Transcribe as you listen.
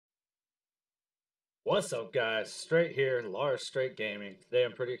What's up, guys? Straight here, Lars Straight Gaming. Today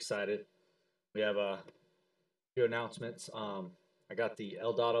I'm pretty excited. We have a few announcements. I got the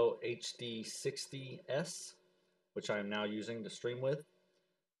Elgato HD60S, which I am now using to stream with,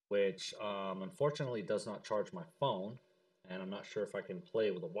 which unfortunately does not charge my phone, and I'm not sure if I can play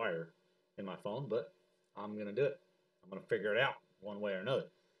with a wire in my phone, but I'm gonna do it. I'm gonna figure it out one way or another.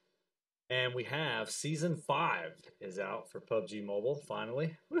 And we have Season 5 is out for PUBG Mobile,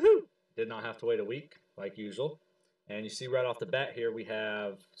 finally. Woohoo! Did not have to wait a week, like usual. And you see right off the bat here, we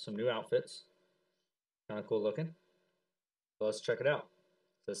have some new outfits. Kind of cool looking. So let's check it out.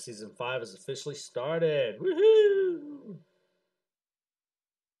 So Season 5 is officially started. Woohoo!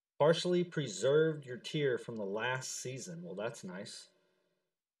 Partially preserved your tier from the last season. Well, that's nice.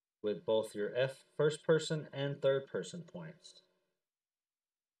 With both your first person and third person points.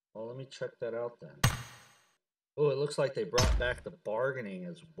 Well, let me check that out then. Oh, it looks like they brought back the bargaining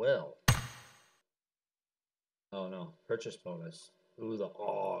as well. Oh no, purchase bonus. Ooh, the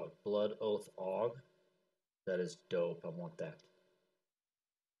AUG, Blood Oath AUG. That is dope. I want that.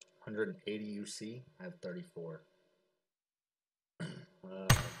 180 UC. I have 34.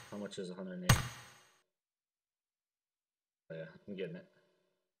 How much is 180? Oh, yeah, I'm getting it.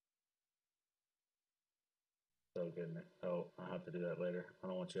 So getting it. Oh, I'll have to do that later. I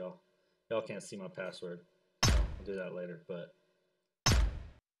don't want y'all. Y'all can't see my password. So I'll do that later. But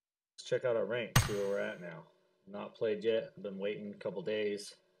let's check out our rank. See where we're at now. Not played yet. I've been waiting a couple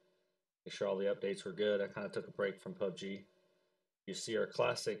days. Make sure all the updates were good. I kind of took a break from PUBG. You see our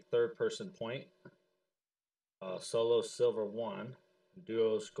classic third person point. Solo silver 1.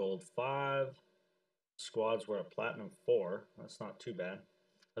 Duos gold 5. Squads were a platinum 4. That's not too bad.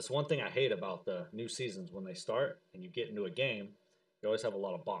 That's one thing I hate about the new seasons. When they start and you get into a game, you always have a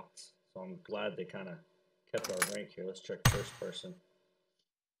lot of bots. So I'm glad they kind of kept our rank here. Let's check first person.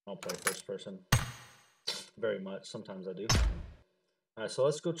 I don't play first person very much. Sometimes I do. All right, so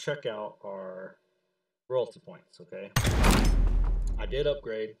let's go check out our royalty points, okay? I did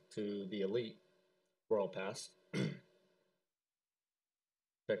upgrade to the Elite Royal Pass.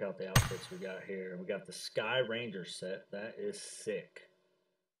 Check out the outfits we got here. We got the Sky Ranger set. That is sick.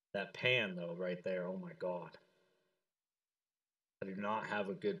 That pan, though, right there. Oh, my God. I do not have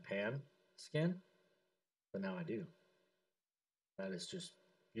a good pan skin, but now I do. That is just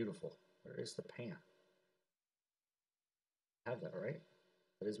beautiful. Where is the pan? I have that, right?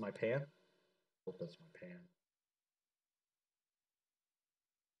 That is my pan? Hope that's my pan.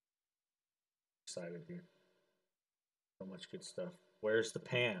 Excited here. So much good stuff. Where's the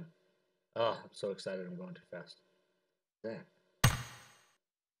pan? Oh, I'm so excited. I'm going too fast. What's that?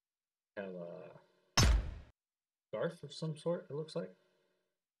 Have a scarf of some sort, it looks like.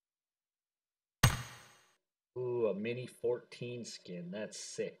 Ooh, a mini 14 skin. That's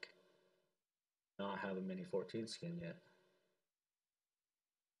sick. Not have a mini 14 skin yet.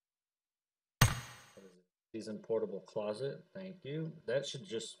 Season portable closet. Thank you. That should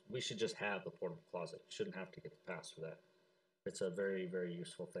just, we should just have the portable closet. Shouldn't have to get the pass for that. It's a very, very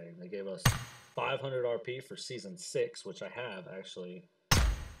useful thing. They gave us 500 RP for season 6, which I have actually.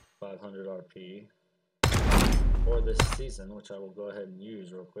 500 RP for this season, which I will go ahead and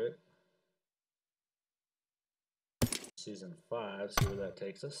use real quick. Season 5, see where that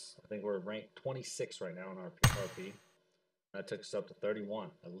takes us. I think we're ranked 26 right now in our RP. That took us up to 31.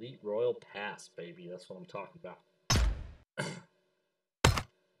 Elite Royal Pass, baby. That's what I'm talking about.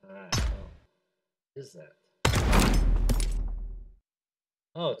 Alright, well, what is that?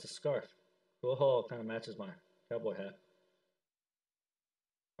 Oh, it's a scarf. Cool, kind of matches my cowboy hat.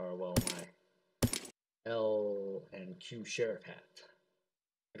 Or, well, my L and Q sheriff hat.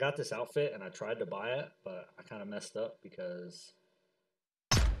 I got this outfit and I tried to buy it, but I kind of messed up because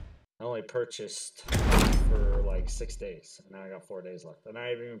I only purchased for like 6 days, and now I got 4 days left. And I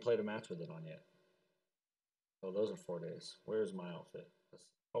haven't even played a match with it on yet. Oh, those are 4 days. Where's my outfit?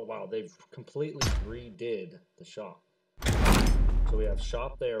 Oh, wow, they've completely redid the shop. So we have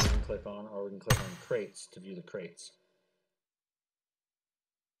shop there we can click on, or we can click on crates to view the crates.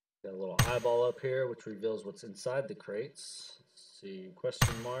 Got a little eyeball up here, which reveals what's inside the crates. Let's see,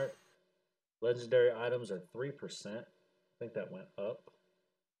 question mark. Legendary items are 3%. I think that went up.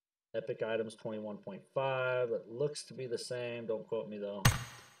 Epic items 21.5. It looks to be the same. Don't quote me though.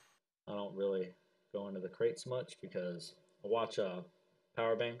 I don't really go into the crates much because I watch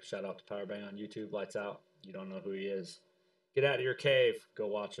Powerbang. Shout out to Powerbang on YouTube. Lights out. You don't know who he is. Get out of your cave. Go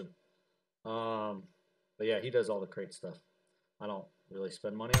watch him. But yeah, he does all the crate stuff. I don't really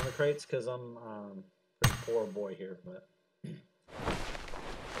spend money on the crates because I'm a pretty poor boy here. But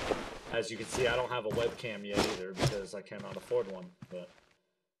as you can see, I don't have a webcam yet either because I cannot afford one. But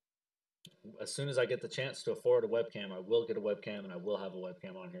as soon as I get the chance to afford a webcam, I will get a webcam, and I will have a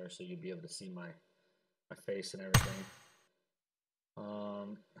webcam on here, so you'll be able to see my face and everything.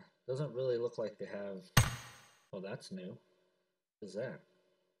 Doesn't really look like they have. Oh, that's new. What is that?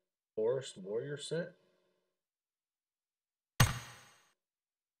 Forest Warrior set? I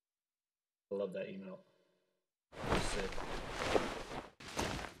love that email. Sick.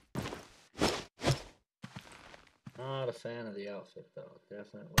 Not a fan of the outfit though.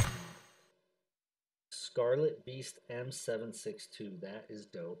 Definitely not. Scarlet Beast M762. That is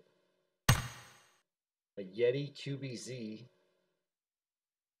dope. A Yeti QBZ.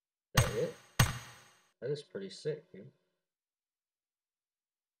 That it? That is pretty sick, dude.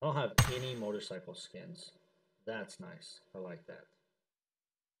 I don't have any motorcycle skins. That's nice. I like that.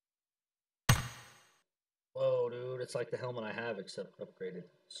 Whoa, dude. It's like the helmet I have, except upgraded.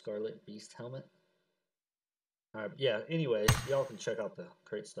 Scarlet Beast helmet. Alright, yeah, anyways, y'all can check out the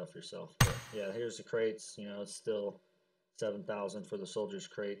crate stuff yourself. But yeah, here's the crates. You know, it's still 7,000 for the soldiers'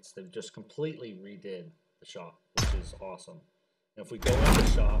 crates. They've just completely redid the shop, which is awesome. And if we go in the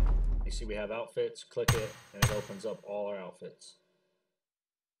shop, you see we have outfits, click it, and it opens up all our outfits.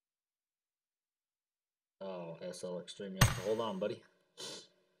 Oh, SL Extreme. Hold on, buddy.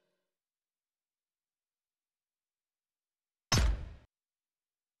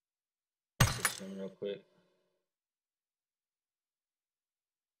 Message him real quick.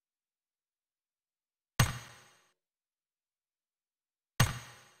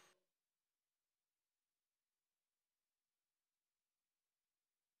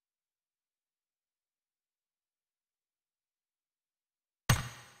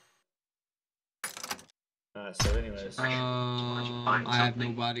 So anyways. I have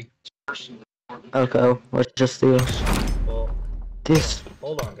nobody. Okay, let's just do Well, this.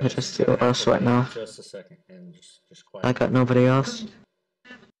 hold on, guys. Let's just do us right now. Just a second, and just quiet. I got nobody else.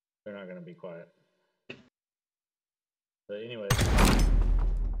 They're not gonna be quiet. But anyways.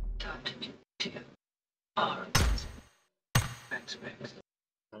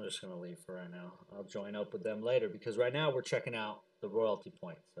 I'm just gonna leave for right now. I'll join up with them later because right now we're checking out the royalty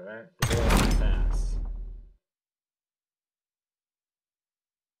points. All right, the royalty pass.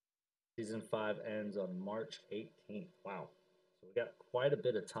 Season 5 ends on March 18th. Wow, so we got quite a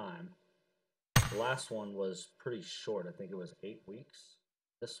bit of time. The last one was pretty short. I think it was 8 weeks.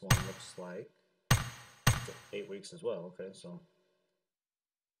 This one looks like 8 weeks as well. Okay, so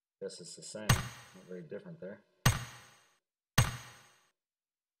I guess it's the same. Not very different there.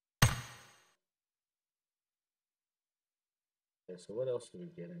 Okay, so what else do we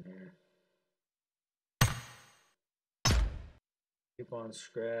get in here? Coupon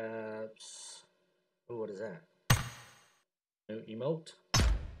scraps. Oh, what is that? New emote?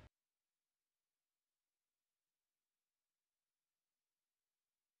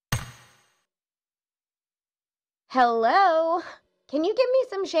 Hello? Can you give me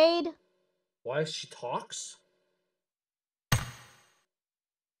some shade? Why she talks?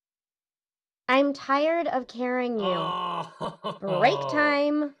 I'm tired of carrying you. Oh, Break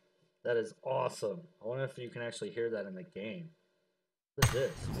time. That is awesome. I wonder if you can actually hear that in the game. What is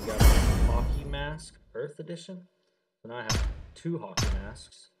this? We got a hockey mask, Earth Edition. So now I have 2 hockey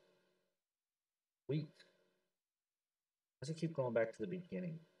masks. Sweet. Why does it keep going back to the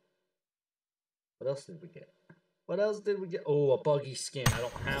beginning? What else did we get? What else did we get? Oh, a buggy skin. I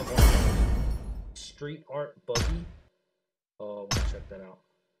don't have one. Street art buggy. Oh, I want to check that out.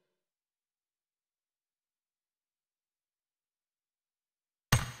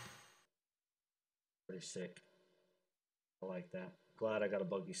 Pretty sick. I like that. Glad I got a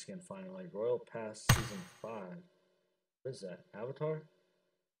buggy skin finally. Royal Pass Season 5. What is that? Avatar?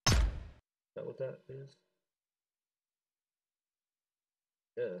 Is that what that is?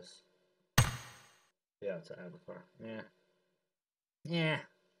 Yes. Yeah, it's an avatar. Yeah. Yeah.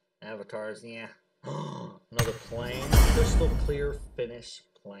 Avatars, yeah. Another plane. Crystal clear finish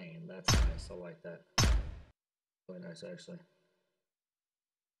plane. That's nice. I like that. Really nice, actually.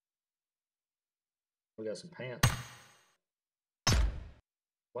 We got some pants.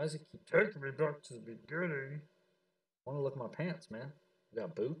 Why does it keep taking me back to the beginning? I want to look at my pants, man. We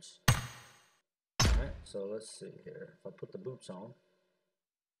got boots. Alright, so let's see here. If I put the boots on.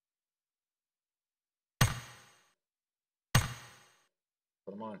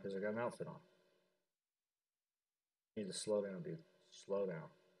 Put them on because I got an outfit on. Need to slow down, dude. Slow down.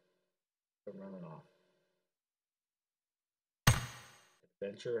 Quit running off.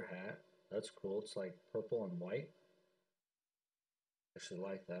 Adventure hat. That's cool. It's like purple and white. Actually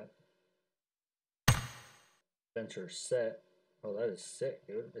like that. Adventure set. Oh, that is sick,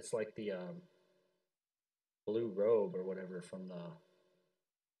 dude. It's like the blue robe or whatever from the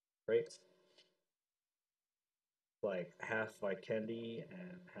crates. like half Vikendi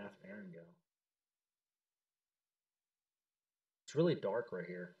and half Erangel. It's really dark right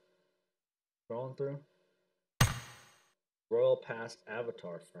here. Scrolling through. Royal Pass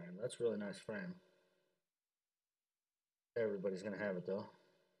Avatar frame. That's a really nice frame. Everybody's gonna have it though.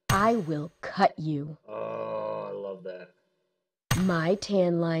 I will cut you. Oh, I love that. My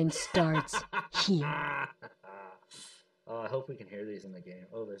tan line starts here. Oh, I hope we can hear these in the game.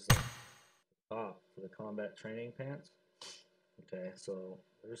 Oh, there's the top for the combat training pants. Okay, so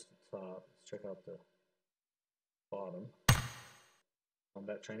there's the top. Let's check out the bottom.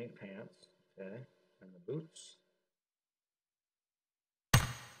 Combat training pants. Okay, and the boots.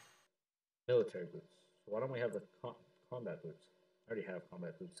 Military boots. So why don't we have the combat boots? I already have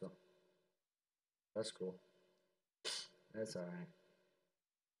combat boots, so that's cool. That's alright.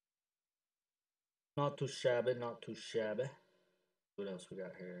 Not too shabby, not too shabby. What else we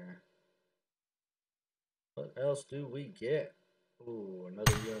got here? What else do we get? Ooh,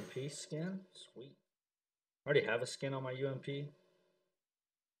 another UMP skin? Sweet. I already have a skin on my UMP.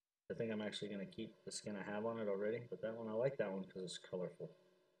 I think I'm actually going to keep the skin I have on it already. But that one, I like that one because it's colorful.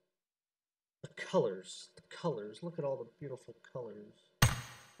 The colors. Look at all the beautiful colors.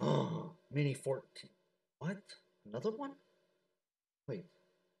 Oh, Mini 14. What? Another one? Wait.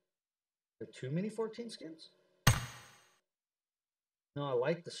 There are 2 Mini 14 skins? No, I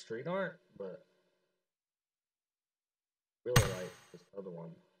like the street art, but really like this other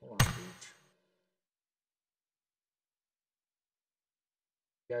one. Hold on, dude.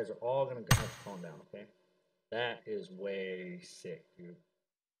 You guys are all gonna have to calm down, okay? That is way sick, dude.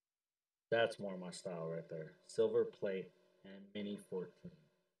 That's more my style right there. Silver plate and Mini 14.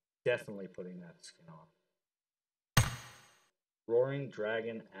 Definitely putting that skin on. Roaring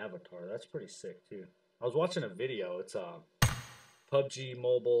Dragon Avatar. That's pretty sick too. I was watching a video. It's a PUBG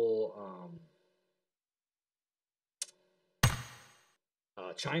mobile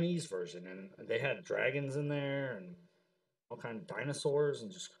Chinese version, and they had dragons in there and all kind of dinosaurs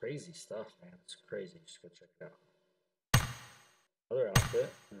and just crazy stuff, man. It's crazy. Just go check it out. Other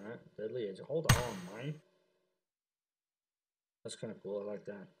outfit. Alright, Deadly Age. Hold on, man. That's kind of cool. I like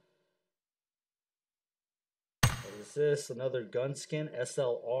that. What is this? Another gun skin?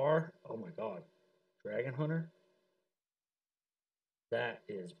 SLR? Oh my god. Dragon Hunter? That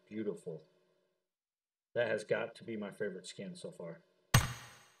is beautiful. That has got to be my favorite skin so far.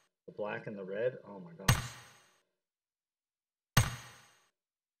 The black and the red? Oh my gosh.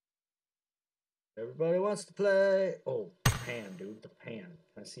 Everybody wants to play. Oh, the pan, dude. The pan.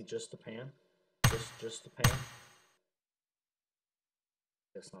 Can I see just the pan? Just the pan?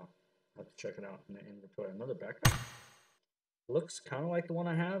 Guess not. I'll have to check it out in the inventory. Another backpack? Looks kind of like the one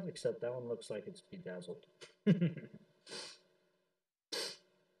I have, except that one looks like it's bedazzled.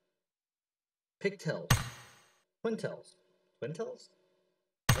 Pigtails. Quintails. Quintails?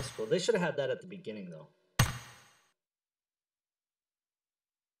 That's cool. They should have had that at the beginning, though.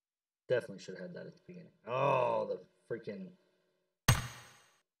 Definitely should have had that at the beginning. Oh, the freaking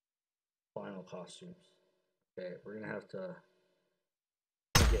final costumes. Okay, we're gonna have to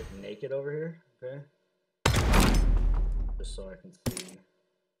get naked over here. Okay, just so I can see.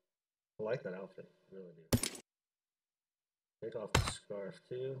 I like that outfit, really do. Take off the scarf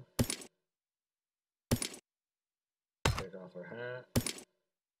too. Take off her hat.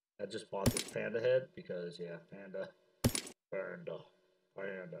 I just bought this panda head because yeah, panda.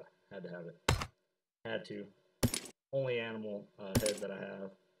 Had to have it. Had to. Only animal head that I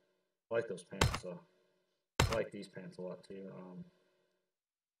have. I like those pants though. I like these pants a lot too.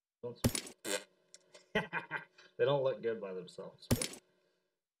 They don't look good by themselves, but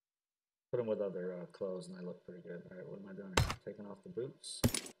put them with other clothes and they look pretty good. Alright, what am I doing here? Taking off the boots.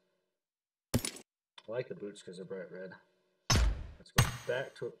 I like the boots because they're bright red. Let's go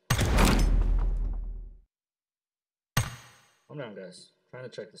back to it. Calm down, guys. Trying to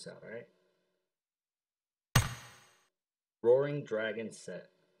check this out, alright? Roaring Dragon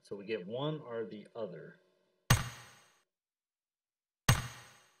set. So we get one or the other.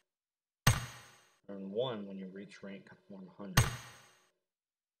 Earn 1 when you reach rank 100.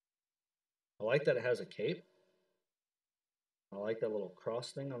 I like that it has a cape. I like that little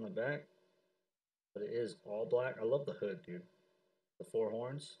cross thing on the back. But it is all black. I love the hood, dude. The 4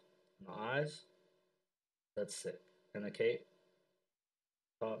 horns and the eyes. That's sick. And the cape.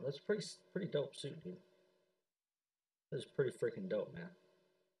 That's pretty dope suit, dude. This is pretty freaking dope, man.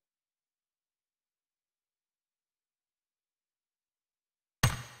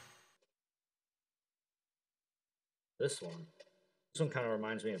 This one kind of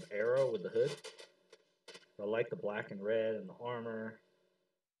reminds me of Arrow with the hood. I like the black and red and the armor.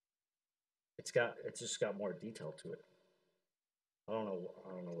 it's just got more detail to it. I don't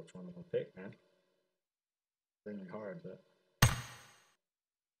know which one I'm gonna pick, man. Really hard, but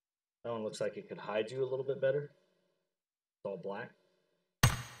that one looks like it could hide you a little bit better. It's all black.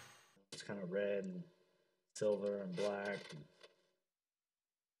 It's kind of red and silver and black.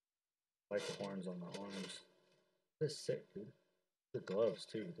 I like the horns on the arms. This is sick, dude. The gloves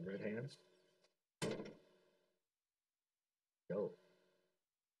too, with the red hands. Dope.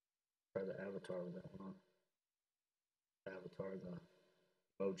 Try the avatar with that one on. Avatar,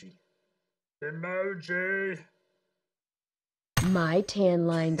 the emoji. Emoji! My tan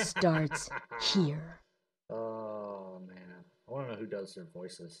line starts here. Oh, man. I want to know who does their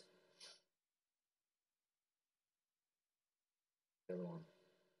voices. The other one.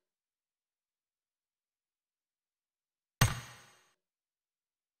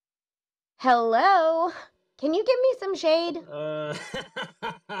 Hello? Can you give me some shade?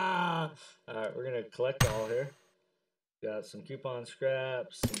 Alright, we're going to collect all here. Got some coupon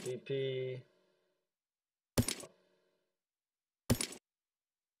scraps, some BP.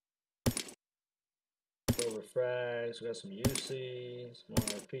 Silver frags. We got some UC, some more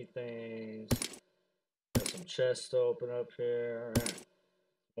RP things. Got some chests to open up here. Alright.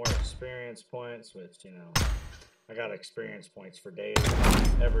 More experience points, which, you know, I got experience points for days.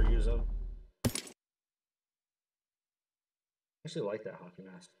 Never use them. I actually like that hockey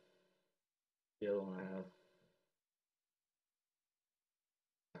mask. The other one I have.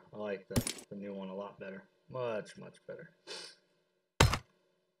 I like the new one a lot better. Much, much better.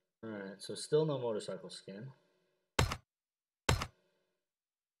 Alright, so still no motorcycle skin.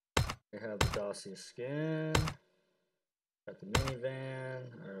 We have the Dacia skin. Got the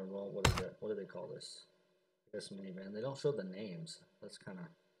minivan. Or, well, what is that? What do they call this? I guess minivan. They don't show the names. That's kind of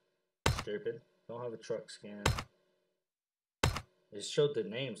stupid. Don't have a truck skin. They showed the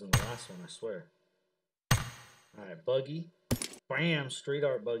names in the last one, I swear. Alright, buggy. Bam! Street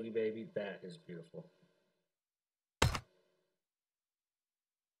art buggy, baby. That is beautiful.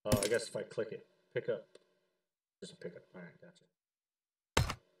 Oh, I guess if I click it. Pick up. Just a pickup. Alright, gotcha.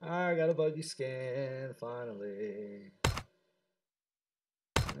 I got a buggy skin, finally.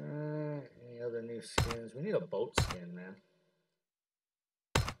 Any other new skins? We need a boat skin, man.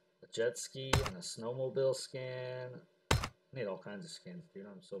 A jet ski and a snowmobile skin. I need all kinds of skins, dude.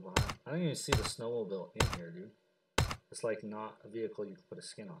 I'm so behind. I don't even see the snowmobile in here, dude. It's like not a vehicle you can put a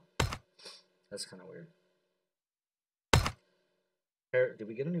skin on. That's kind of weird. Did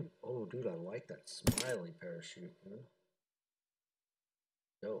we get a new... Oh, dude, I like that smiley parachute, dude.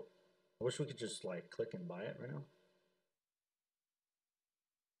 Dope. I wish we could just, like, click and buy it right now.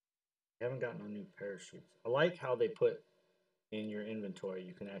 I haven't gotten no new parachutes. I like how they put in your inventory,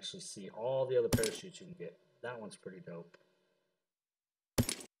 you can actually see all the other parachutes you can get. That one's pretty dope.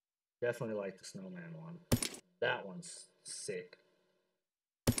 Definitely like the snowman one. That one's sick.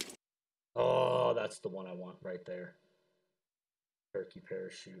 Oh, that's the one I want right there. Turkey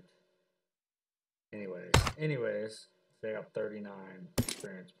parachute. Anyways, they got 39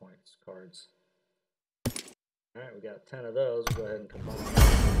 experience points cards. Alright, we got 10 of those. We'll go ahead and combine them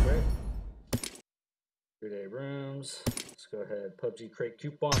real quick. 3-day rooms. Let's go ahead. PUBG crate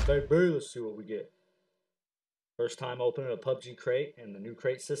coupon, baby. Let's see what we get. First time opening a PUBG crate in the new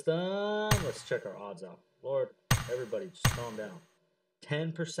crate system. Let's check our odds out. Lord, everybody just calm down.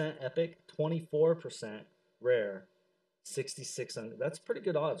 10% epic, 24% rare, 66. That's pretty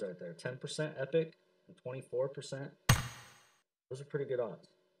good odds right there. 10% epic and 24%. Those are pretty good odds.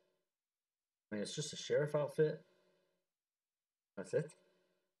 I mean, it's just a sheriff outfit. That's it.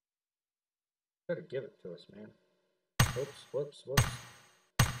 Better give it to us, man. Whoops.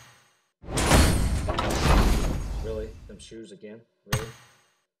 Really? Them shoes again? Really?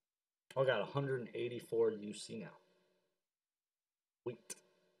 Oh, I got 184 UC now. Wait.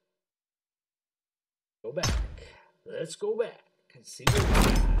 Go back. Let's go back and see what we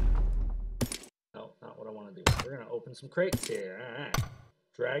got. No, not what I want to do. We're going to open some crates here. Alright.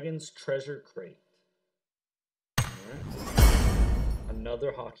 Dragon's Treasure Crate. Alright.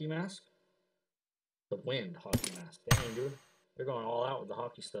 Another hockey mask. The Wind hockey mask. Dang, dude. They're going all out with the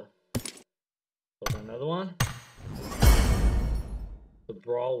hockey stuff. Open another one. The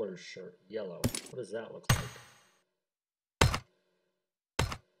Brawler shirt. Yellow. What does that look like?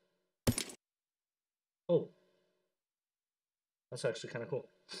 Oh. That's actually kind of cool.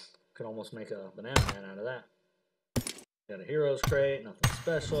 Could almost make a banana man out of that. Got a Heroes crate. Nothing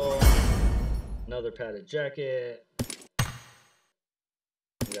special. Another padded jacket.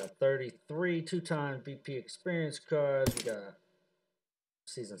 We got 33 2-time BP experience cards. We got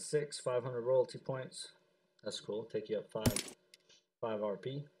Season 6, 500 royalty points. That's cool. Take you up 5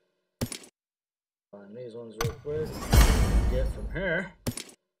 RP. Find these ones real quick. Get from here.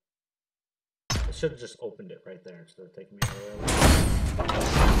 I should have just opened it right there instead of taking me all the way over.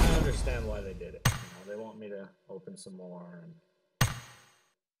 I understand why they did it. You know, they want me to open some more, and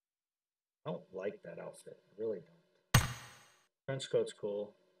I don't like that outfit. I really don't. Trench coat's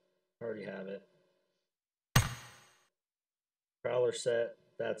cool. I already have it. Prowler set,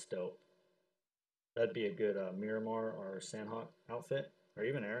 that's dope. That'd be a good Miramar or Sandhawk outfit, or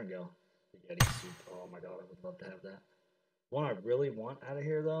even Erangel. The Yeti suit. Oh my god, I would love to have that. One I really want out of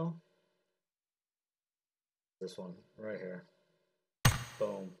here though. This one right here.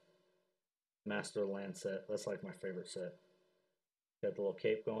 Boom. Master Land set. That's like my favorite set. Got the little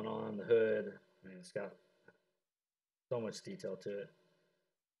cape going on, the hood. I mean, it's got so much detail to it.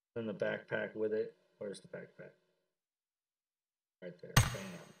 Then the backpack with it. Where's the backpack? Right there.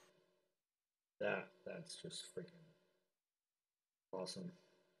 Bam. That's just freaking awesome.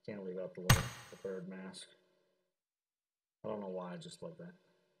 Can't leave out the bird mask. I don't know why, I just love that.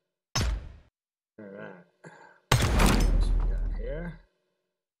 Alright. What else we got here?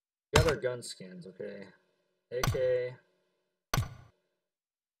 We got our gun skins, okay. AK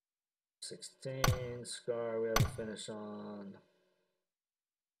 16, Scar, we have a finish on.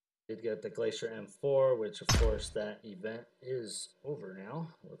 Did get the Glacier M4, which of course that event is over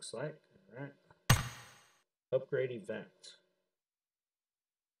now, looks like. Alright. Upgrade event.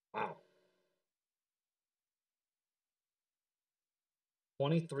 Wow.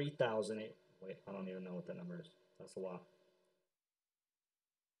 23,008. Wait, I don't even know what that number is. That's a lot.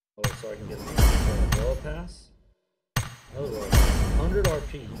 Oh, so I can get the Royal Pass. Another Royal Pass. 100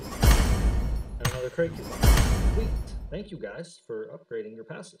 RP. And another crate coupon. Sweet. Thank you guys for upgrading your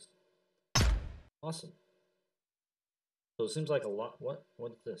passes. Awesome. So it seems like a lot. What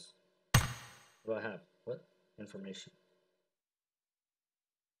is this? What do I have? What? Information.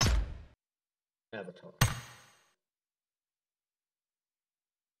 Avatar.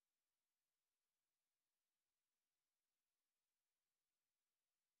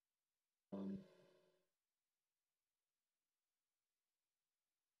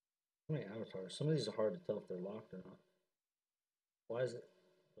 How many avatars? Some of these are hard to tell if they're locked or not. Why is it?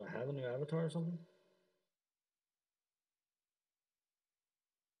 Do I have a new avatar or something?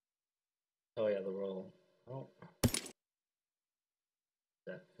 Oh yeah, the roll. I don't.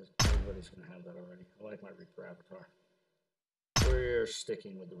 That because everybody's gonna have that already. I like my Reaper avatar. We're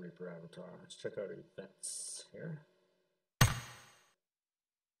sticking with the Reaper avatar. Let's check out our events here.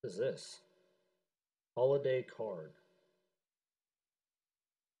 What is this? Holiday card.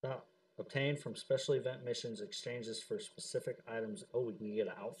 Stop. Obtained from special event missions, exchanges for specific items. Oh, we can get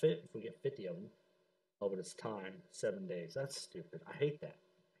an outfit if we get 50 of them. Oh, but it's time. 7 days. That's stupid. I hate that.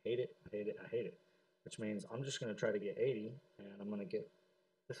 I hate it. I hate it. I hate it. Which means I'm just going to try to get 80, and I'm going to get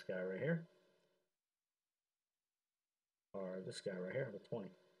this guy right here. Or this guy right here with 20.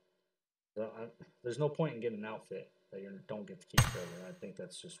 So there's no point in getting an outfit that you don't get to keep forever. I think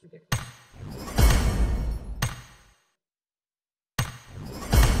that's just ridiculous.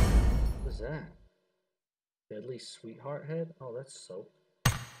 What is that? Deadly Sweetheart head? Oh, that's soap.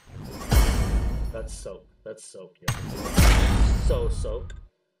 That's soap. That's soap, yeah. So soap.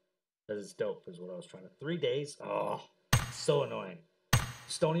 That is dope, is what I was trying to. 3 days? Oh, so annoying.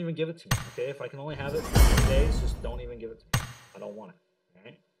 Just don't even give it to me, okay? If I can only have it for 3 days, just don't even give it to me. I don't want it,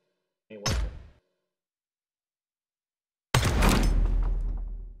 alright? Ain't worth it.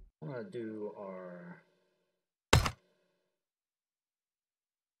 I'm gonna do our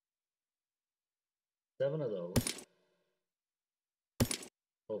 7 of those.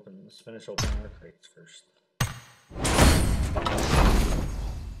 Let's finish opening our crates first.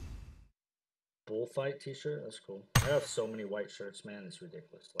 Bullfight t-shirt, that's cool. I have so many white shirts, man, it's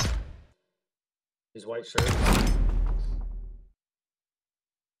ridiculous. Like, these white shirts.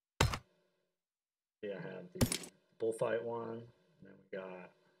 Yeah, I have the bullfight one. And then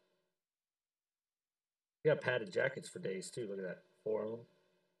we got padded jackets for days too. Look at that, 4 of them.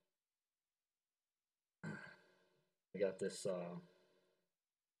 We got this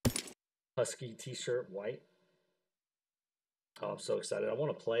husky t-shirt, white. Oh, I'm so excited. I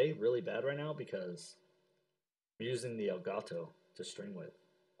want to play really bad right now because I'm using the Elgato to stream with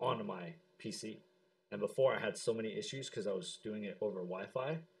onto my PC. And before I had so many issues because I was doing it over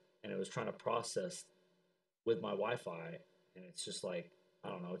Wi-Fi and it was trying to process with my Wi-Fi, and it's just like, I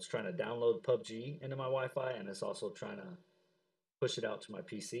don't know, it's trying to download Pubg into my Wi-Fi, and it's also trying to push it out to my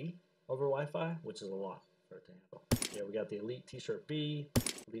PC over Wi-Fi, which is a lot for it to handle. Yeah, we got the Elite T-shirt B,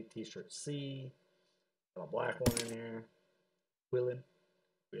 Elite T-shirt C, got a black one in here. Quillin.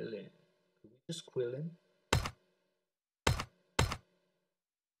 Just quillin.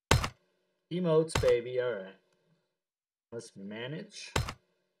 Emotes, baby. All right. Let's manage.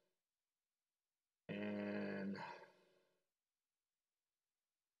 And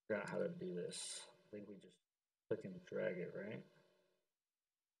figure out how to do this. I think we just click and drag it, right?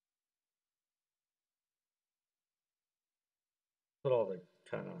 Put all the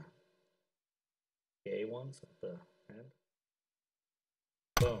kind of gay ones at the end.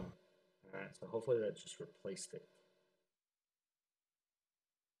 Boom. Alright, so hopefully that just replaced it.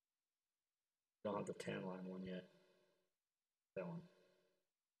 Don't have the tan line one yet. That one.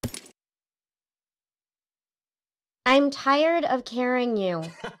 I'm tired of carrying you.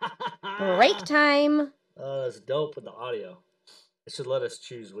 Break time. Oh, that's dope with the audio. It should let us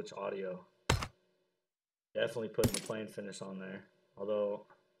choose which audio. Definitely putting the plain finish on there. Although,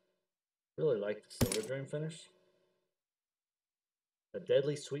 I really like the Silver Dream finish. The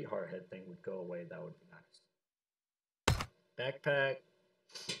Deadly Sweetheart head thing would go away. That would be nice. Backpack.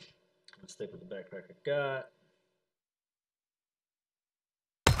 Let's stick with the backpack I got.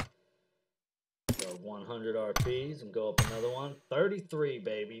 Go 100 RPs and go up another one. 33,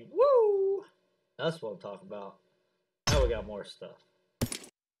 baby. Woo! That's what I'm talking about. Now we got more stuff.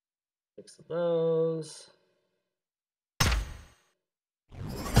 6 of those.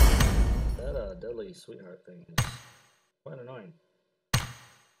 That Deadly Sweetheart thing is quite annoying.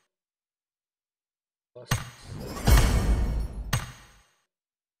 Plus,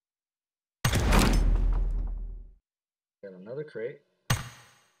 got another crate.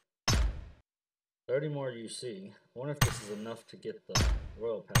 30 more UC. I wonder if this is enough to get the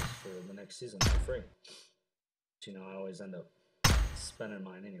Royal Pass for the next season for free. But, you know, I always end up spending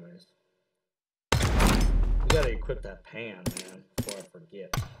mine anyways. We gotta equip that pan, man, before I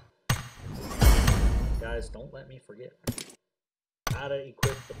forget. Guys, don't let me forget. Gotta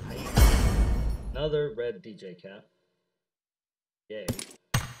equip the pan. Another red DJ cap. Yay.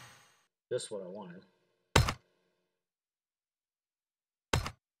 Just what I wanted.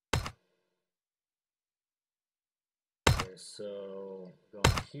 Okay, so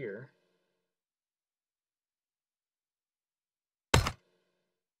going here.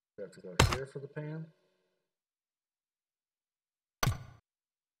 We have to go here for the pan.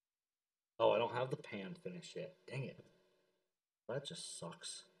 Oh, I don't have the pan finished yet. Dang it. That just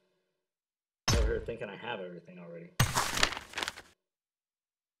sucks. I'm over here thinking I have everything already.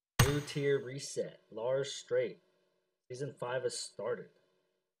 New tier reset. Lars straight. Season 5 has started.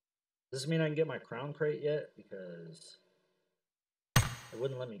 Does this mean I can get my crown crate yet? Because it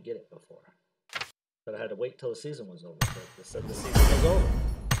wouldn't let me get it before. But I had to wait till the season was over. But they said the season was over.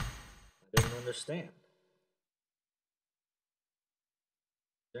 I didn't understand.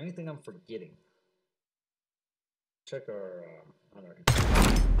 Is there anything I'm forgetting? Check our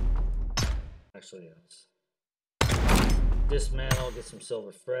actually, yes. Dismantle, get some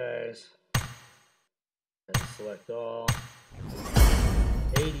silver frags. And select all.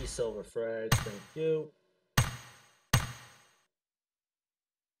 80 silver frags, thank you.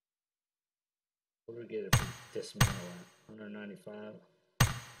 What do we get if we dismantle it? 195.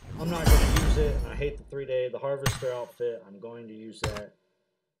 I'm not going to use it. I hate the 3-day, the harvester outfit. I'm going to use that.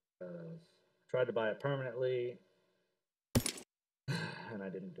 I tried to buy it permanently. And I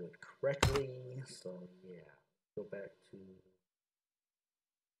didn't do it correctly. So, yeah. Go back to...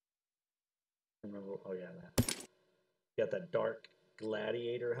 remember, oh yeah, that. Got that dark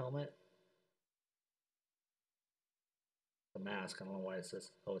gladiator helmet. The mask, I don't know why it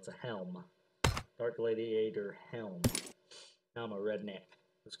says, oh, it's a helm. Dark gladiator helm. Now I'm a redneck.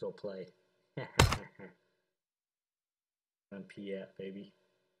 Let's go play. MP app, baby.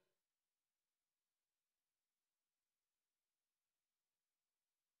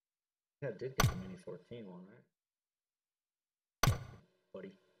 Yeah, I did get the mini 14 one, right?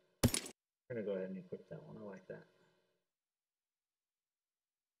 Buddy. We're gonna go ahead and equip that one. I like that.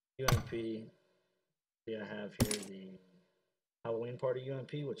 UMP. See, I have here the Halloween Party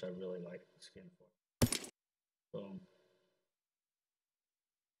UMP, which I really like the skin for. Boom.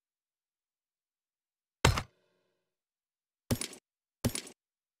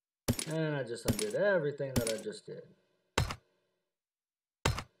 And I just undid everything that I just did.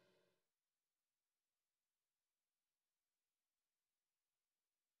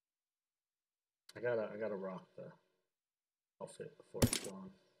 I gotta rock the outfit before it's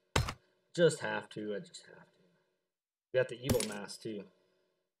gone. Just have to, I just have to. We got the evil mask too.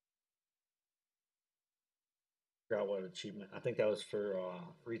 Forgot what achievement. I think that was for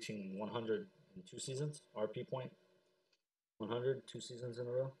reaching 100 in 2 seasons. RP point. 100, 2 seasons in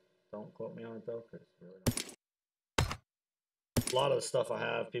a row. Don't quote me on it though, because really don't. A lot of the stuff I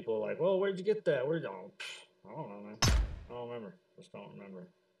have, people are like, well, where'd you get that? I don't know, man. I don't remember. Just don't remember.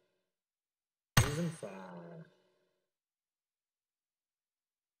 Season 5.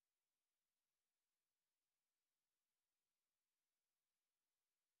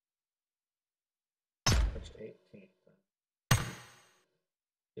 March 18th.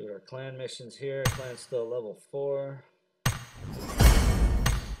 Do our clan missions here. Clan's still level 4.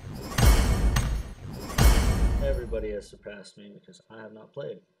 Everybody has surpassed me because I have not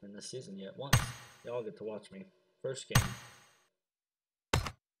played in this season yet once. Y'all get to watch me. First game.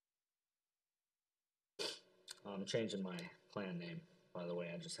 I'm changing my clan name, by the way.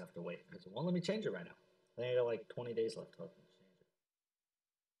 I just have to wait because it won't let me change it right now. I think I got like 20 days left to change it.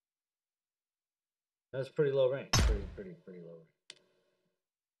 That's pretty low rank. Pretty low rank.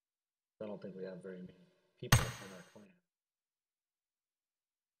 I don't think we have very many people in our clan.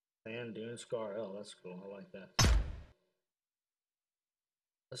 Clan Dune Scar L, that's cool. I like that.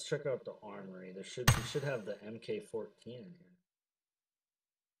 Let's check out the armory. We should have the MK14 in here.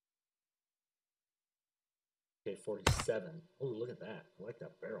 MK47. Oh, look at that. I like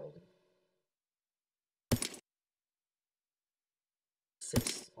that barrel.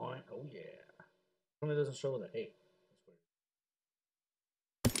 6 on it. Oh yeah. How come it doesn't show with an 8?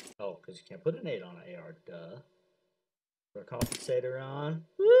 That's weird. Oh, because you can't put an 8 on an AR. Duh. Put a compensator on.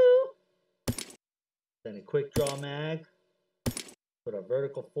 Woo! Then a quick draw mag. Put a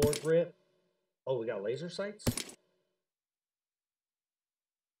vertical foregrip. Oh, we got laser sights?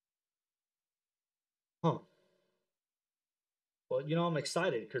 Huh. Well, you know, I'm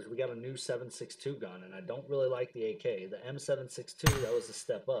excited because we got a new 7.62 gun, and I don't really like the AK. The M762, that was a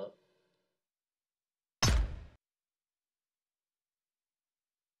step up.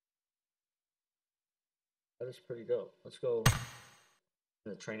 That is pretty dope. Let's go to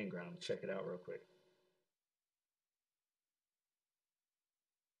the training ground and check it out real quick.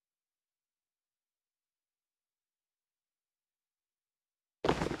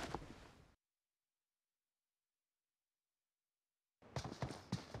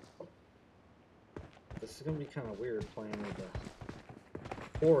 This is going to be kind of weird playing with the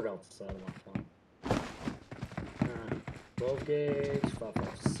horde outside of my phone. 12 gauge,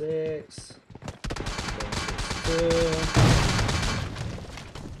 5.56,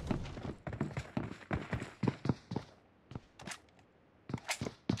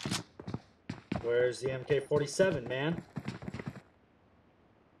 7.62. Where's the MK47, man?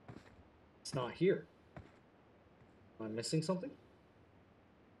 It's not here. Am I missing something?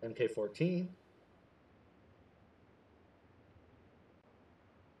 MK14.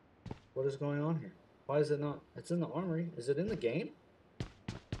 What is going on here? Why is it not? It's in the armory. Is it in the game?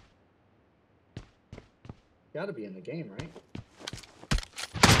 Gotta be in the game, right?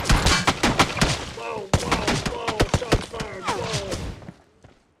 Whoa, whoa, whoa! Shots fired! Whoa!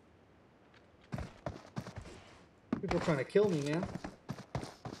 People are trying to kill me, man.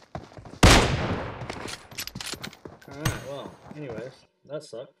 Alright, well, anyways, that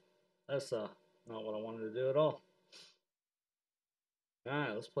sucked. That's not what I wanted to do at all.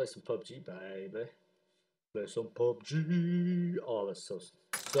 Alright, let's play some PUBG, baby. Play some PUBG. Oh, that's so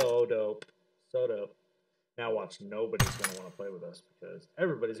dope. So dope. Now watch, nobody's going to want to play with us because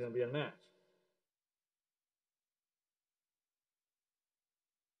everybody's going to be in a match.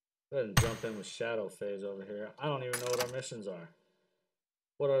 Go ahead and jump in with Shadow Phase over here. I don't even know what our missions are.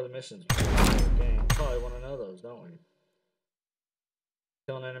 What are the missions? Game. Probably want to know those, don't we?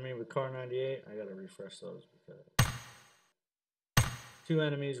 Kill an enemy with Car 98. I gotta refresh those because 2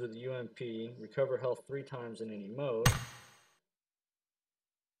 enemies with UMP. Recover health 3 times in any mode.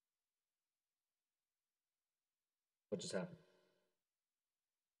 What just happened?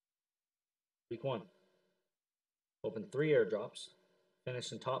 Week 1. Open 3 airdrops.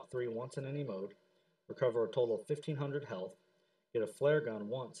 Finish in top 3 once in any mode. Recover a total of 1,500 health. Get a flare gun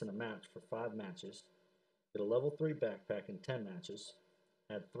once in a match for 5 matches. Get a level 3 backpack in 10 matches.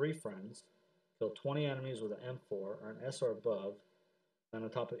 Add 3 friends. Kill 20 enemies with an M4 or an S or above. And on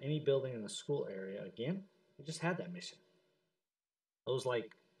top of any building in the school area. Again, we just had that mission. That was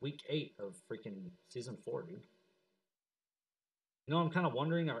like week 8 of freaking season 4, dude. You know, I'm kind of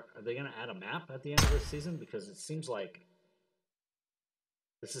wondering, are they going to add a map at the end of this season? Because it seems like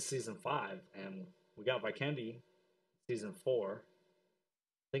this is season 5, and we got Vikendi season 4. I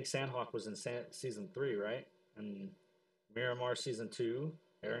think Sandhawk was in season 3, right? And Miramar season 2,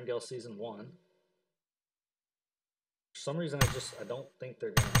 Erangel season 1. For some reason, I don't think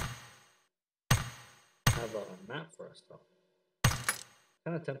they're gonna have a map for us though.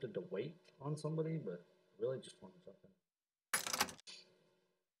 Kind of tempted to wait on somebody, but really just want to jump in.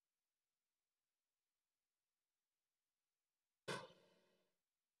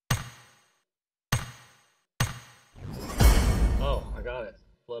 Oh, I got it.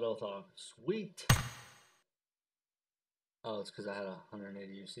 Blood Oath Hog. Sweet. Oh, it's because I had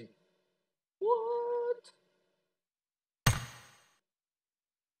 180 UC. What?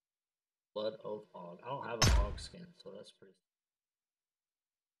 Blood Oath Hog. I don't have a hog skin, so that's pretty.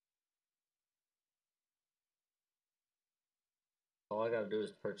 All I gotta do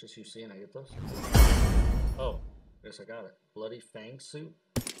is purchase UC and I get those. Oh, guess I got it. Bloody Fang suit.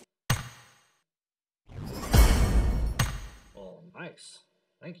 Oh, nice.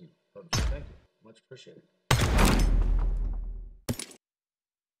 Thank you. Pubg, thank you. Much appreciated.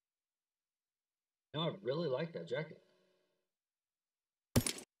 No, I really like that jacket.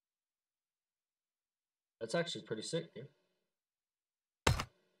 That's actually pretty sick, dude.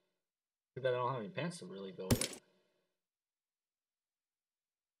 Too bad I don't have any pants to really go with it.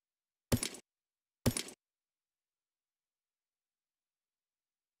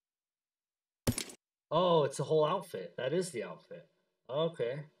 Oh, it's a whole outfit. That is the outfit.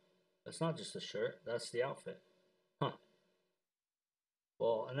 Okay. That's not just a shirt. That's the outfit. Huh.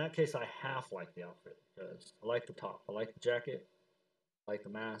 Well, in that case, I half like the outfit because I like the top. I like the jacket. I like the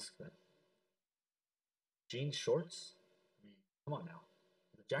mask. Jean shorts? I mean, come on now.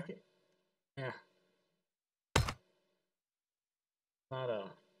 The jacket? Yeah. Not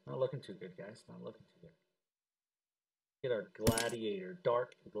looking too good, guys. Not looking too good. Get our gladiator,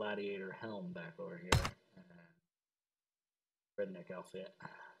 dark gladiator helm back over here. Redneck outfit.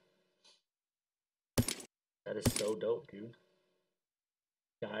 That is so dope, dude.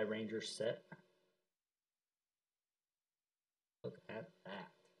 Sky Ranger set. Look at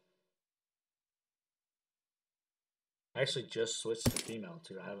that. I actually just switched to female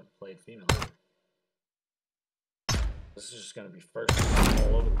too. I haven't played female either. This is just gonna be first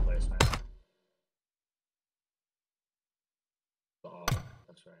all over the place, man. Dog,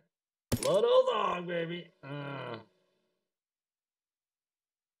 that's right. Blood Oath Hog, baby. I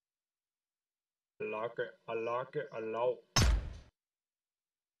like it. I like it a lot.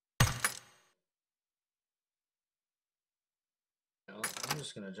 Now, I'm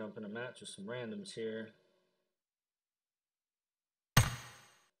just gonna jump in a match with some randoms here.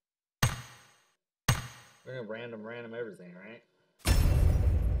 We're gonna random everything, right?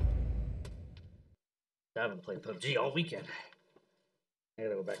 I haven't played PUBG all weekend. I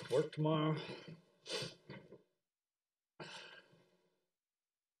gotta go back to work tomorrow.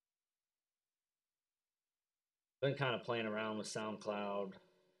 Been kind of playing around with SoundCloud,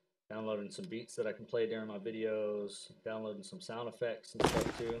 downloading some beats that I can play during my videos, downloading some sound effects and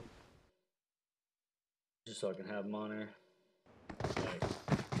stuff too, just so I can have them on there. Like,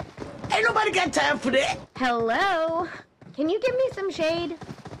 ain't nobody got time for that. Hello? Can you give me some shade?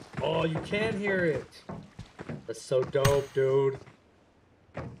 oh, you can hear it. That's so dope, dude.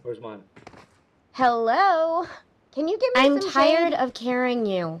 Where's mine? Hello? Can you give me some shade? I'm tired of carrying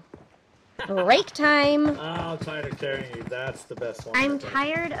you. Break time. Oh, I'm tired of carrying you. That's the best one. I'm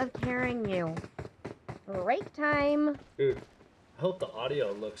tired of carrying you. Break time. Dude, I hope the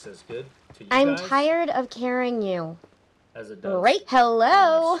audio looks as good to you I'm guys tired of carrying you. as it does. Break.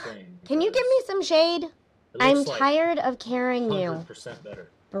 Hello? Stream, Can you give me some shade? I'm like tired of carrying you. 100% better.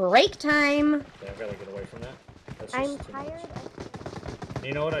 Break time. Okay, I gotta get away from that. That's I'm just too tired much. of...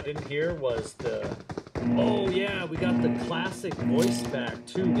 You know what I didn't hear was the... Oh yeah, we got the classic voice back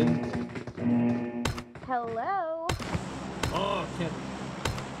too, didn't we? Hello? Oh, can't...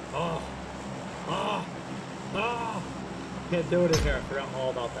 Oh! Can't do it in here. I forgot all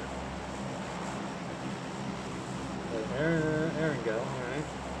about that. Let Aaron go, alright.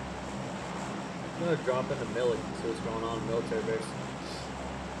 I'm gonna drop into Millie, see what's going on in military base.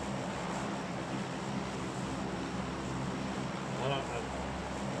 I have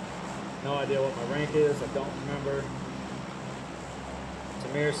no idea what my rank is. I don't remember.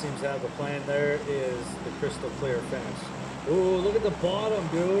 Tamir seems to have the plan. There is the crystal clear finish. Ooh, look at the bottom,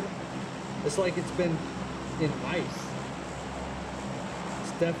 dude. It's like it's been in ice.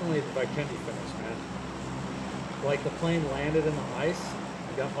 It's definitely the Vikendi finish, man. Like the plane landed in the ice.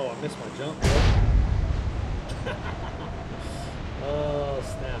 Oh, I missed my jump, bro. Oh,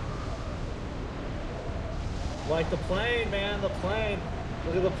 snap. Like the plane, man, the plane.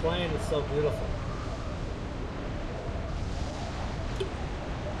 Look at the plane, it's so beautiful.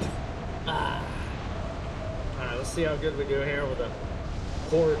 Alright, let's see how good we do here with a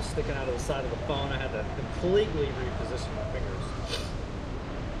cord sticking out of the side of the phone. I had to completely reposition my fingers.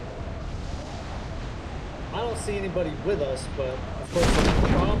 I don't see anybody with us, but of course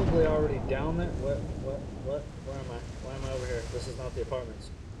I'm probably already down there. What? Where am I? Why am I over here? This is not the apartments.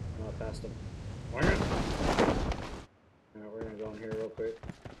 I'm not past them. Alright, we're gonna go in here real quick.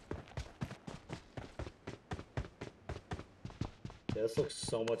 Yeah, this looks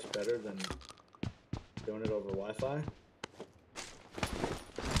so much better than doing it over Wi-Fi.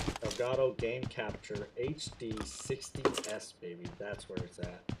 Elgato Game Capture HD 60S, baby. That's where it's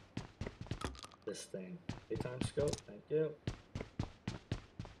at. This thing. Daytime scope, thank you.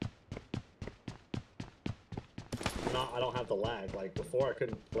 I don't have the lag. Like before I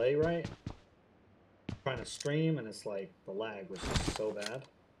couldn't play right. Trying to stream and it's like the lag was just so bad.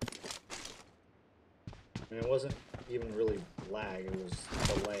 And it wasn't even really lag, it was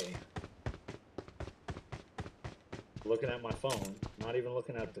delay. Looking at my phone, not even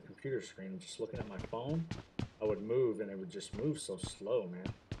looking at the computer screen, just looking at my phone, I would move and it would just move so slow,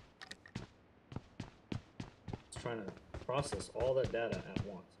 man. It's trying to process all that data at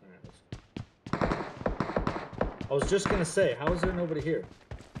once. Alright, let's go. I was just gonna say, how is there nobody here?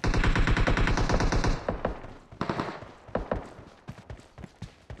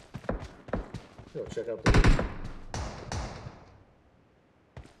 Go check out the roof.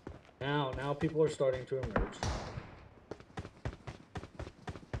 Now people are starting to emerge.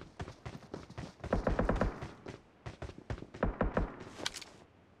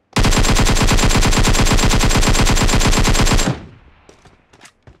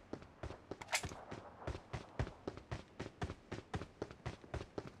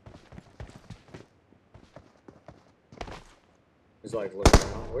 He's like looking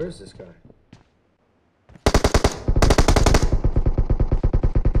around. Where is this guy?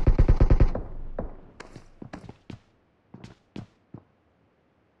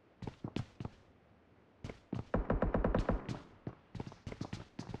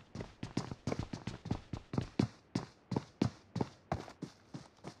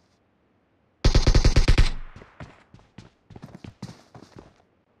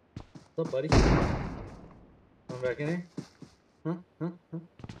 What's up, buddy? Coming back in here? Huh? I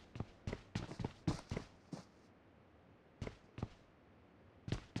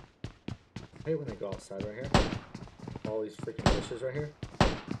hate when they go outside right here. All these freaking bushes right here.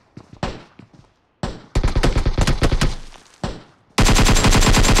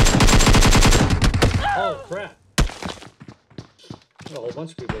 Oh crap! There's a whole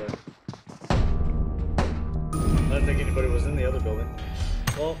bunch of people there. I didn't think anybody was in the other building.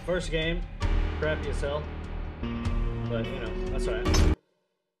 Well, first game, crappy as hell. But you know, that's alright. I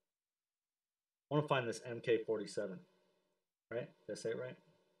want to find this MK47. Right? Did I say it right?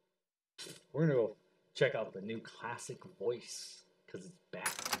 We're gonna go check out the new classic voice. Because it's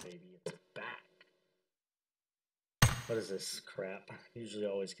back, baby. It's back. What is this crap? Usually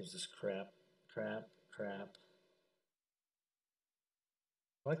always gives us crap. Crap.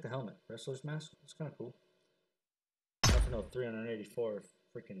 I like the helmet. Wrestler's mask. It's kind of cool. Nothing no 384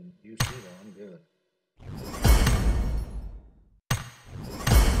 freaking UC though. I'm good.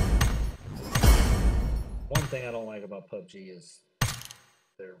 One thing I don't like about PUBG is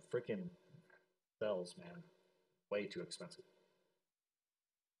their freaking cells, man. Way too expensive.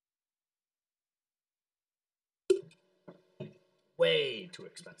 Way too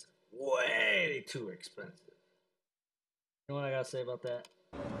expensive. Way too expensive. You know what I gotta say about that?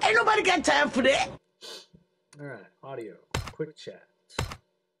 Ain't nobody got time for that. Alright, audio. Quick chat.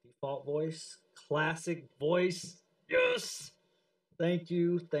 Default voice. Classic voice. Yes! Thank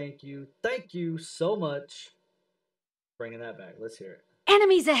you so much for bringing that back. Let's hear it.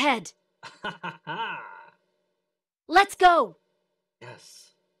 Enemies ahead! Let's go!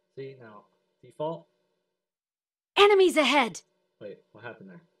 Yes. See, now, default. Enemies ahead! Wait, what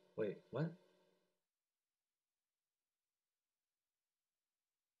happened there? Wait, what?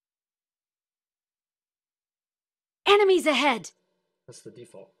 Enemies ahead! That's the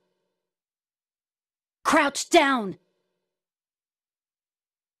default. Crouch down!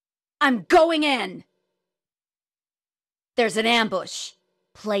 I'm going in! There's an ambush.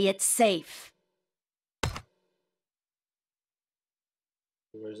 Play it safe.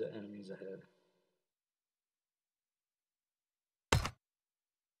 Where's the enemies ahead?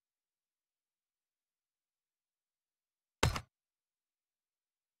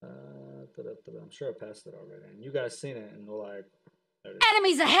 I'm sure I passed it already. And you guys seen it and we're like...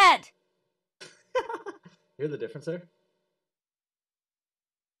 Enemies ahead! Hear the difference there?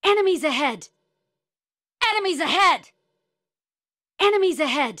 Enemies ahead! Enemies ahead! Enemies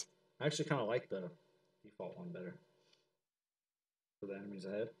ahead! I actually kind of like the default one better. For the enemies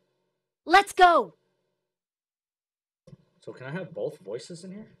ahead. Let's go! So can I have both voices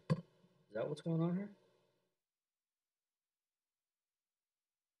in here? Is that what's going on here?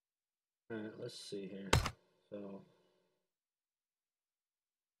 Alright, let's see here. So...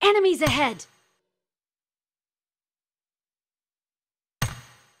 Enemies ahead!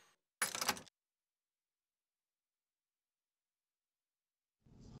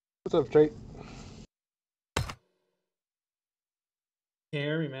 What's up, Straight? Can't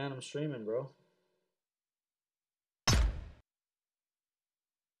hear me, man. I'm streaming, bro.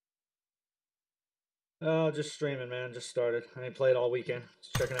 Oh, just streaming, man. Just started. I ain't played all weekend.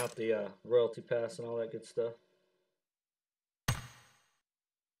 Just checking out the royalty pass and all that good stuff.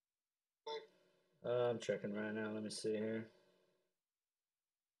 I'm checking right now. Let me see here.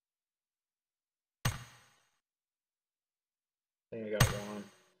 I think I got one.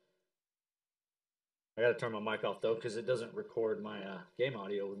 I gotta turn my mic off though, because it doesn't record my game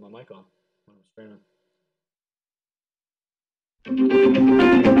audio with my mic on when I'm streaming.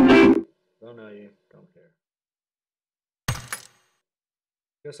 Don't know you. Don't care.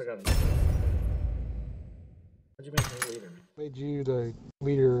 Guess I got another. What'd you make me leader, man? Made you the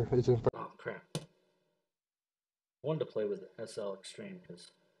leader. Is in. Oh crap! I wanted to play with SL Extreme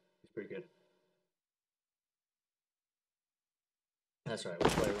because he's pretty good. That's right.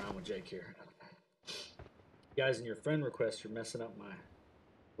 We'll play around with Jake here. Guys, in your friend request, you're messing up my.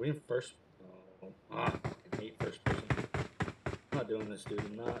 Are we in first? I hate first person. I'm not doing this, dude.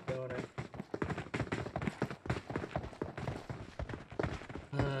 I'm not doing it.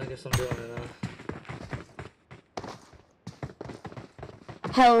 I guess I'm doing it now.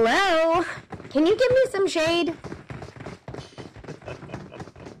 Hello? Can you give me some shade?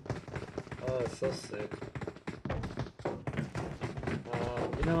 Oh, it's so sick.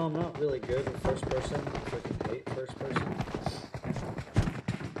 You know, I'm not really good with first person. I freaking hate first person.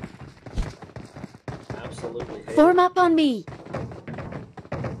 Absolutely hate Form it. up on me.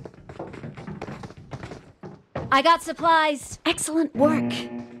 I got supplies. Excellent work.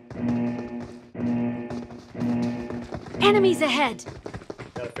 Enemies ahead.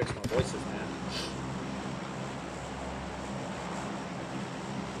 Gotta fix my voices, man.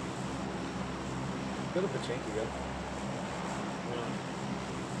 Go to Pachinki, go.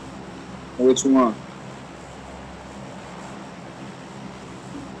 Which one?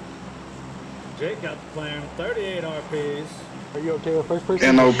 Jake got the plan 38 RPs. Are you okay with first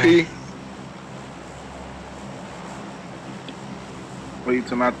person? NOP? What are you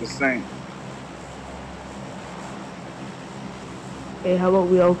talking about the same? Hey, how about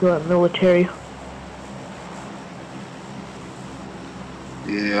we all go at military?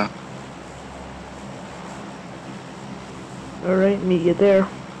 Yeah. Alright, meet you there.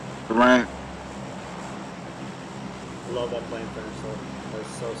 Right. I love that plane finish though. That's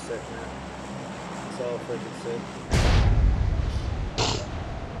so sick, man. So freaking sick.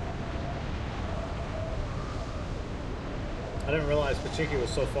 I didn't realize Pachinki was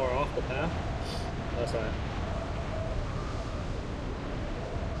so far off the path. That's right.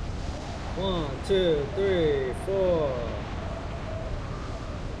 1, 2, 3, 4.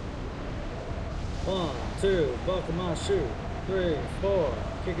 1, 2, buckle my shoe. 3, 4,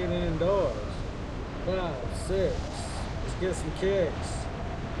 kick it indoors. 5, 6, let's get some kicks.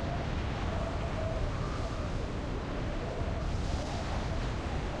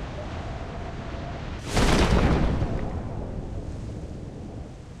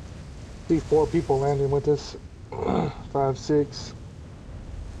 See 4 people landing with us. 5, 6.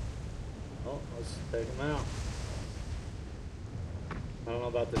 Oh, let's take them out. I don't know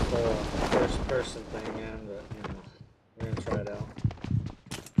about this whole first person thing, man, but you know, we're gonna try it out.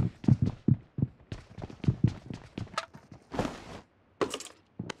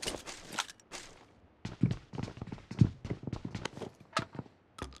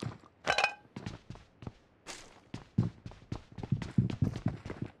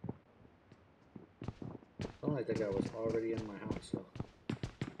 I don't think I was already in my house, so.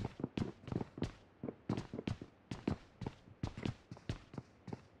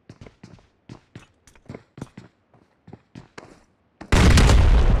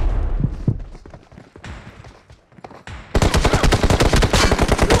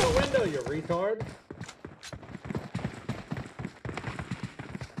 Through the window, you retard.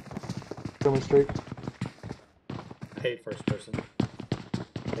 Coming straight. I hate first person.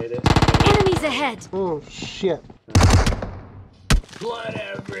 Hate it. Enemies ahead. Oh, shit. Blood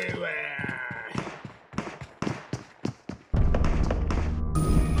everywhere.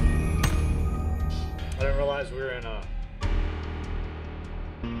 I didn't realize we were in a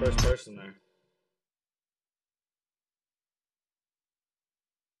first person there.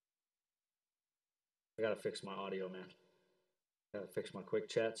 I gotta fix my audio, man. Gotta fix my quick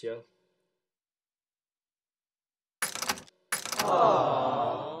chats, yo.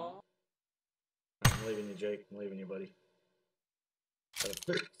 Aww. I'm leaving you, Jake. I'm leaving you, buddy. Gotta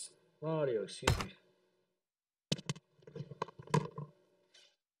fix my audio, excuse me.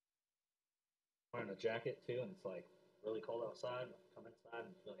 Wearing a jacket too, and it's like really cold outside. Come inside,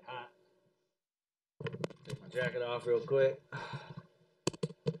 it's really hot. Take my jacket off real quick.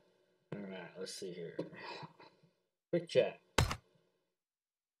 Alright, let's see here. Quick chat.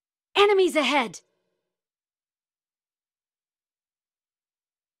 Enemies ahead!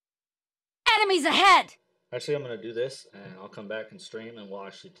 Enemies ahead! Actually, I'm going to do this, and I'll come back and stream, and we'll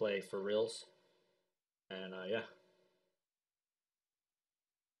actually play for reals. And, yeah.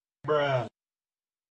 Bruh.